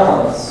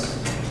balance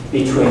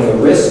between the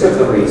risk of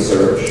the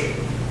research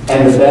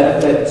and the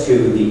benefit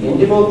to the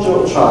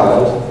individual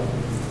child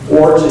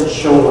or to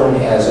children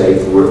as a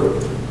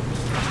group.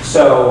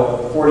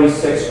 So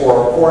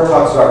 46404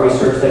 talks about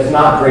research that's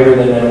not greater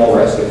than minimal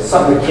risk. If it's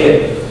something a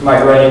kid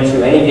might run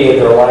into any day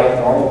of their life,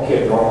 normal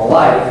kid, normal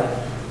life,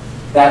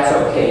 that's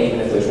okay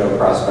even if there's no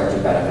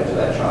prospective benefit to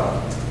that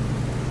child.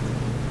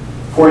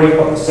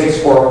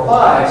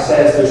 46405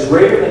 says there's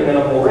greater than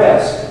minimal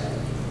risk,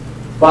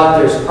 but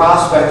there's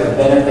prospective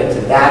benefit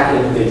to that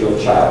individual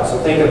child. So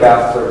think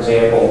about, for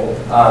example,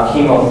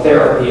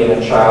 chemotherapy in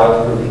a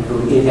child who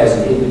as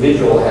an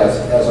individual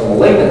has a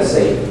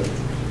malignancy.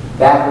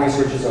 That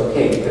research is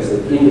okay because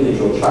the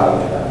individual child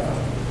may benefit.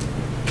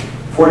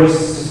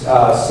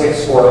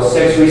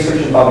 46406,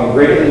 research involving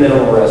greater than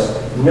minimal risk,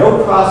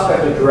 no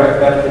prospect of direct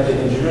benefit to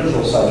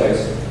individual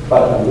subjects,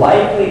 but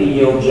likely to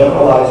yield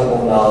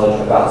generalizable knowledge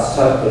about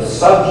the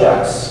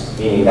subjects,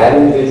 meaning that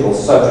individual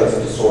subject's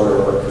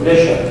disorder or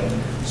condition.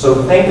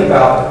 So think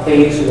about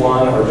phase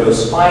 1 or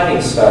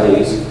dose-finding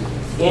studies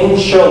in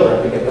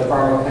children to get the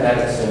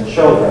pharmacokinetics in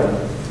children,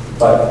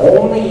 but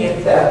only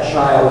if that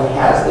child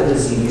has the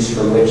disease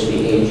for which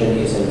the agent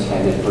is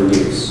intended for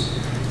use.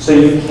 So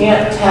you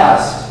can't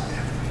test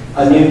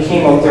a new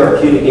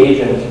chemotherapeutic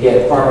agent to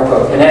get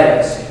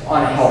pharmacokinetics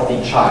on a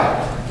healthy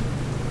child.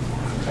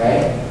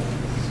 Okay?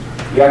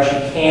 You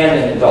actually can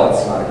in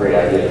adults, not a great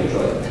idea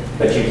usually,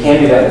 but you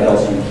can do that in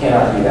adults, you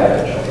cannot do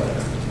that in children.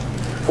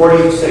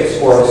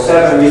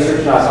 46407,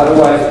 research not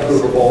otherwise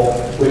approvable,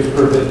 which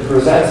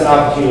presents an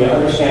opportunity to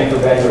understand,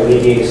 prevent, or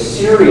alleviate a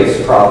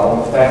serious problem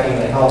affecting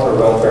the health or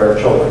welfare of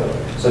children.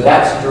 So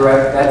that's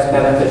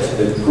benefit to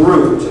the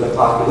group, to the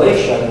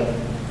population,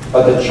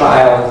 but the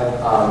child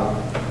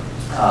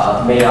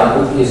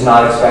is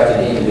not expected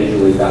to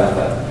individually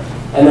benefit.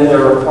 And then there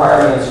are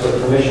requirements for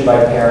permission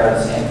by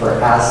parents and for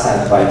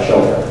assent by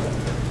children.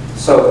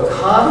 So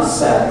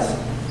consent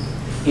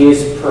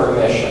is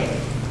permission.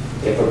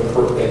 If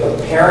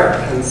a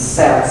parent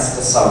consents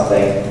to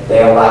something,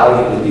 they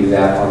allow you to do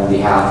that on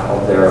behalf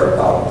of their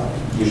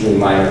usually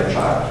minor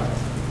child.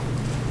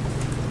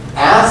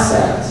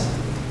 Assent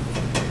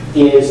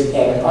is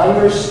an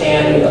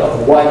understanding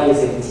of what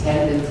is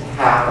intended to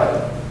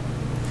happen.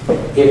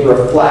 It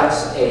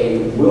reflects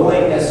a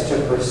willingness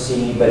to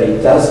proceed, but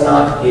it does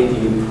not give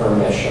you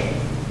permission.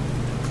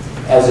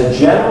 As a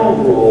general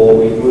rule,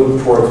 we've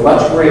moved towards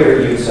much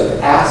greater use of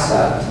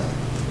assent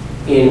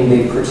in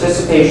the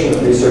participation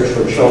of research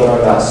for children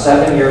about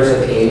 7 years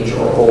of age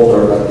or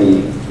older, but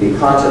the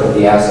content of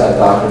the assent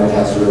document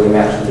has to really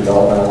match the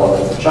developmental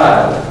level of the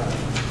child,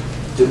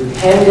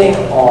 depending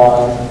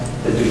on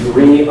the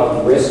degree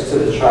of risk to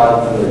the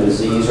child from the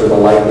disease or the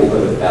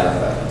likelihood of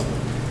benefit.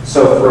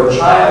 So for a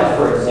child,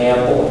 for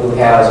example, who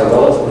has a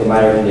relatively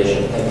minor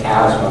condition, like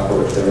asthma,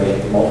 for which there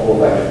may be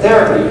multiple effective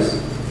therapies,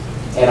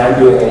 and I'm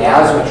doing an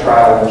asthma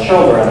trial in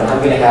children, I'm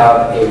going to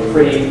have a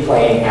pretty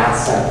plain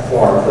assent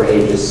form for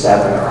ages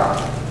 7 or up.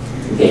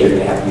 Okay, you're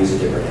going to have to use a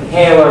different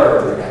inhaler,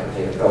 or you're going to have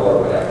to take a pill,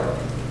 or whatever.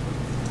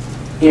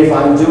 If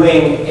I'm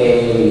doing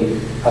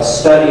a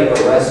study of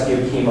a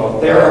rescue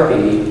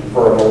chemotherapy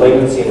for a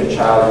malignancy in a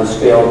child who's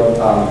failed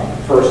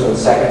first and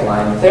second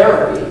line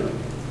therapy,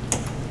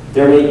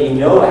 there may be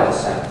no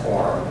assent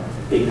form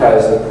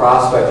because the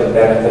prospect of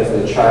benefit to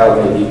the child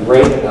may be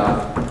great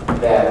enough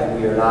that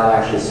we are not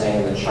actually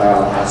saying the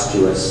child has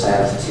to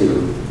assent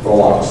to go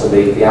along. So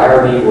the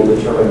IRB will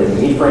determine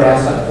the need for an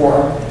assent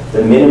form,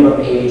 the minimum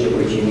age at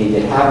which you need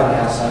to have an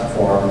assent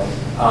form,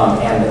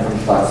 and the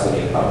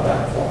complexity of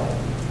that form.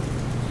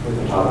 We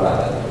can talk about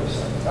that in other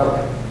seconds.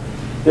 Okay.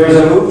 There's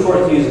a move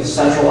toward the use of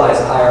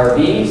centralized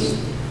IRBs.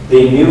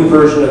 The new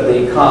version of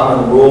the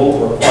common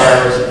rule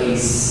requires a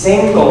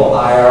single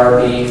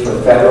IRB for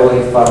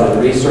federally funded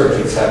research,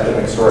 except in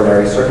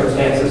extraordinary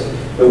circumstances.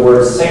 The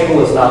word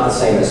single is not the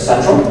same as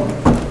central.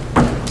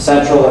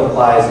 Central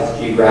implies it's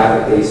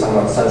geographically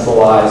somewhat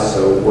centralized,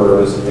 so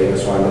WERB is a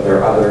famous one, but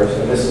there are others.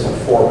 And this is a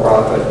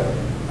for-profit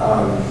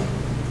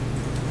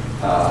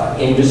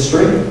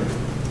industry.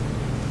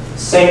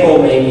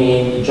 Single may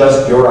mean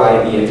just your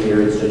idea of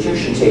your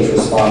institution takes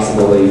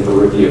responsibility for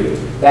review.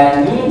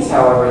 That means,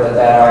 however,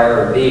 that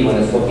IRB, when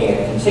it's looking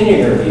at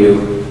continuing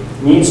review,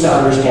 needs to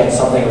understand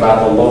something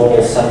about the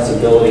local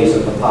sensibilities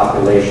of the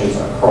populations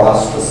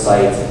across the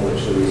sites in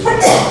which the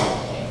research is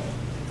obtained.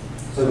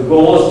 So the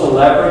goal is to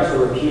leverage the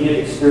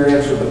repeated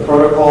experience with the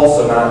protocol,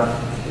 so not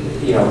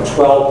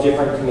 12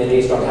 different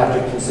committees don't have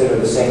to consider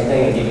the same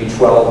thing and give you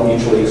 12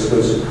 mutually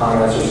exclusive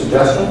comments or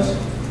suggestions.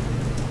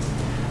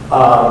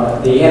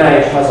 The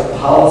NIH has a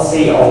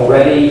policy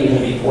already,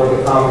 even before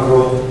the common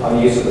rule, on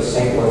the use of the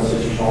single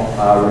institutional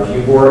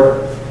review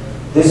board.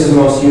 This is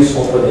most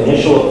useful for the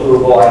initial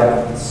approval.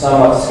 I'm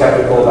somewhat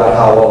skeptical about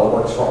how well it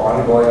works for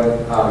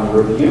ongoing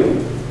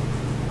review.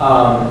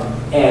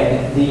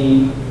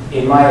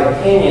 In my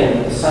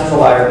opinion, the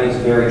central IRBs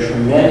vary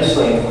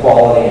tremendously in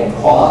quality and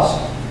cost.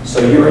 So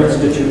your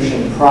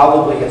institution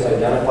probably has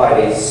identified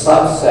a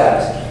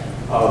subset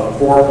of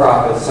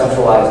for-profit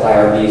centralized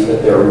IRBs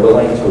that they're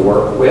willing to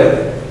work with,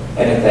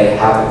 and if they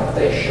haven't,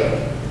 they should.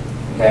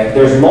 Okay?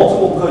 There's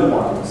multiple good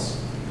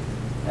ones,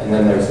 and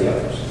then there's the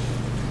others.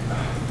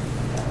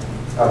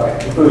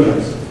 Okay,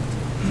 conclusions.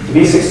 To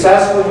be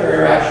successful in your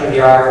interaction with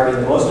the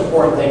IRB, the most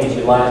important thing is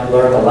you learn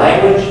the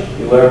language,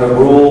 you learn the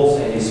rules,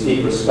 and you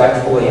speak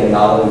respectfully and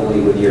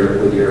knowledgeably with your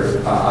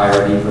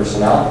IRB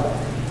personnel.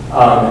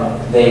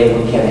 They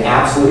can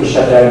absolutely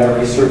shut down your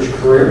research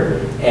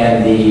career,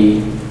 and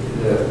the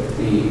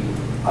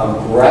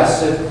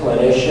aggressive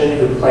clinician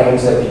who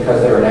claims that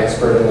because they're an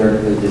expert in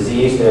the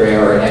disease, they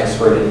are an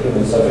expert in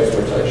human subjects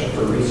protection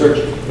for research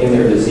in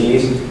their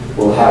disease,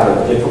 will have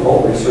a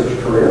difficult research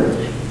career.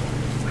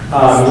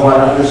 You want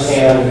to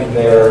understand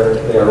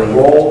their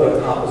role,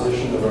 their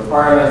composition, the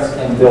requirements,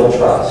 and build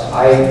trust.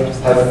 I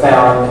have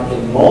found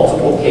in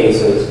multiple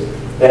cases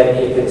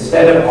that if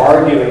instead of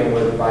arguing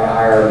with my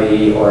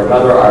IRB or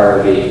another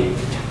IRB,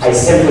 I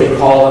simply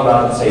call them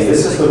up and say,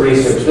 this is the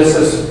research, this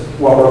is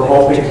what we're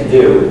hoping to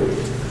do.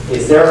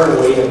 Is there a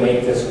way to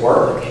make this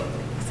work?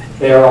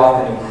 They are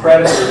often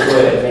incredibly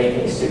good at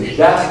making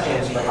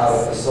suggestions for how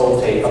to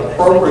facilitate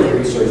appropriate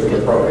research with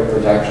appropriate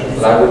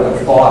protections that I wouldn't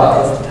have thought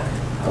of.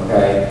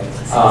 Okay?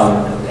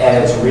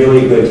 And it's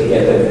really good to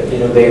get them, you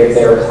know,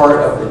 they're part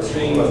of the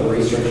team of the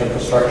research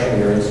infrastructure in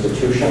your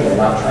institution. They're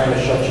not trying to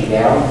shut you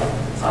down.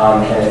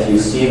 And if you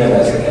see them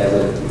as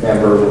a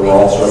member who are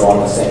all sort of on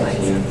the same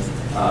team,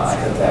 I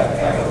think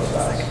that works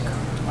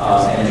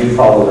best. And do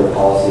follow their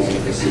policies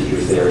and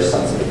procedures. They are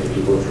sensitive to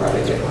people who try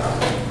to get around.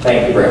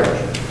 Thank you very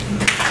much.